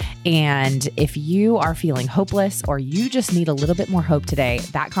hope. And if you are feeling hopeless or you just need a little bit more hope today,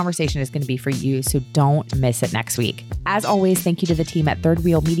 that conversation is going to be for you. So don't miss it next week. As always, thank you to the team at Third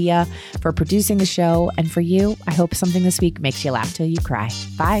Wheel Media for producing the show. And for you, I hope something this week makes you laugh till you cry.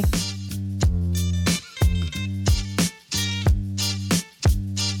 Bye.